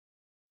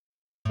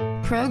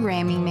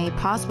Programming made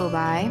possible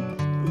by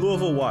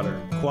Louisville Water,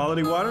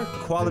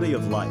 quality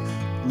of life.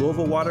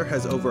 Louisville Water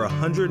has over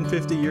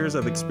 150 years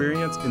of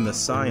experience in the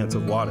science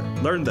of water.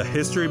 Learn the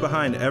history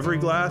behind every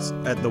glass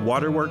at the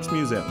Waterworks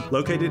Museum,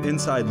 located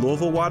inside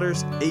Louisville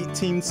Water's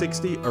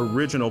 1860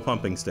 original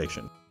pumping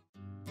station.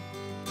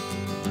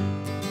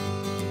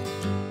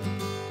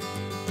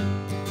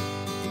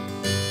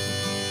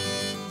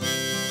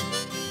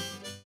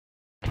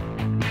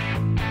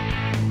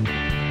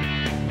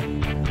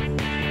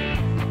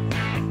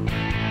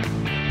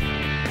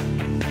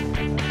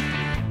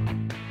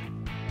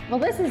 Well,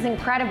 this is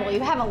incredible.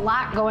 You have a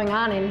lot going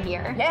on in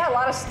here. Yeah, a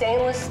lot of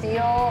stainless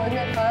steel. Isn't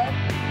it fun?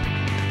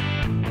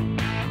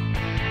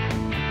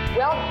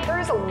 Well, there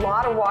is a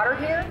lot of water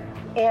here.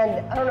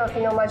 And I don't know if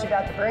you know much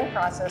about the brewing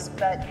process,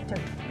 but to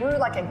brew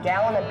like a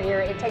gallon of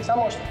beer, it takes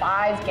almost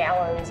 5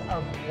 gallons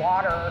of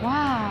water.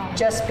 Wow.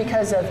 Just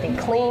because of the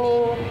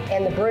cleaning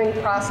and the brewing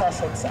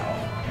process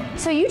itself.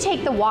 So you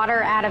take the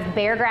water out of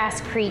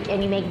Beargrass Creek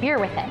and you make beer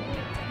with it?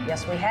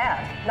 Yes, we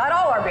have. Not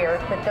all our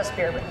beer, but this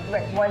beer,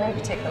 but one in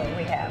particular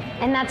we have.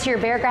 And that's your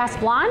Beargrass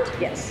Blonde?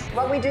 Yes.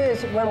 What we do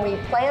is when we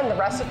plan the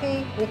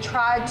recipe, we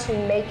try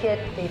to make it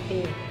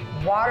the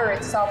water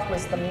itself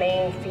was the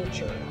main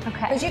feature. Okay.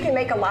 Because you can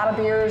make a lot of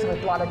beers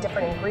with a lot of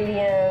different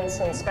ingredients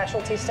and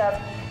specialty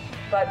stuff,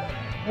 but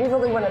we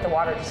really wanted the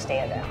water to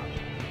stand out.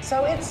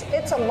 So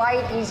it's a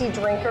light, easy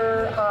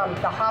drinker.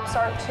 The hops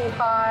aren't too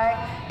high,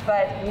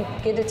 but you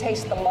get to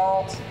taste the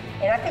malt.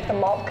 And I think the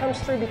malt comes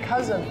through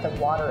because of the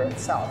water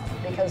itself,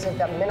 because of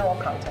the mineral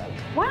content.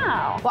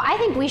 Wow. Well, I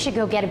think we should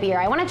go get a beer.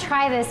 I want to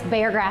try this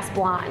Beargrass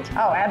Blonde.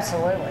 Oh,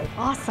 absolutely.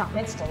 Awesome.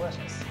 It's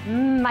delicious.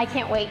 I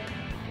can't wait.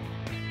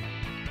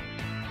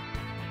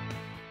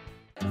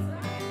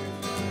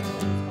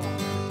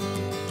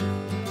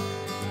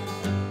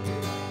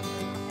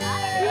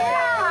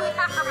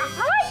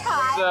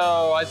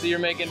 So I see you're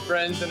making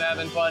friends and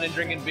having fun and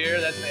drinking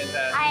beer. That's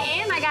fantastic. I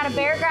am. I got a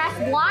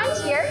Beargrass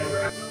Blonde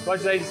here.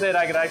 Much as you said,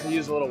 I could actually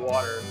use a little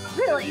water.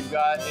 Really? If you've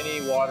got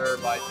any water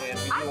by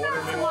chance, you can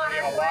order me one,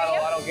 a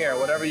bottle. I don't care.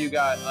 Whatever you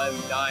got, I'm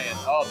dying.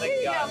 Oh,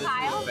 thank God.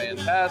 This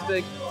is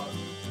fantastic.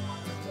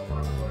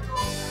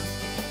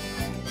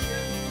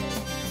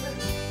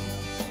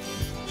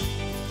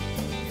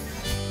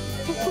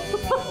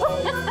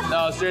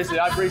 No, seriously,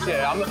 I appreciate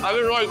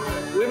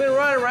it. We've been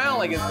running around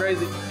like it's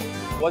crazy.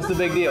 What's the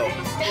big deal?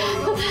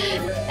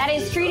 That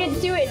is treated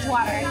sewage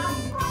water.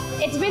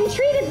 It's been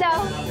treated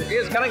though.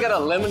 It's kind of got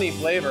a lemony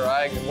flavor.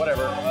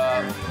 Whatever.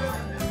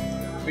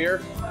 Beer.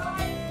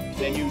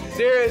 And you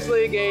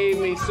seriously gave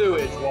me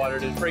sewage water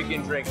to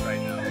freaking drink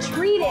right now.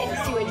 Treated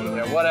sewage water.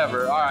 Yeah,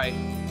 whatever. All right.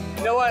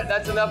 You know what?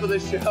 That's enough of the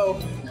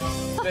show.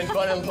 It's been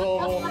fun in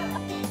Louisville.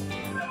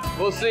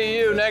 We'll see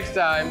you next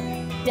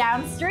time.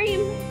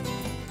 Downstream.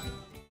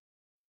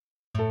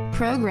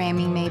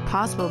 Programming made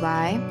possible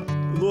by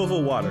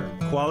Louisville Water,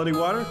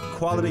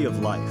 quality of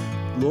life.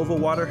 Louisville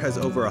Water has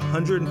over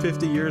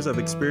 150 years of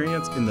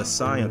experience in the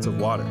science of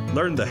water.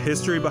 Learn the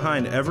history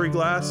behind every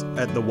glass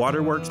at the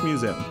Waterworks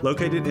Museum,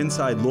 located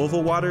inside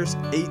Louisville Water's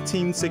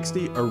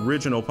 1860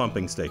 original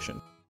pumping station.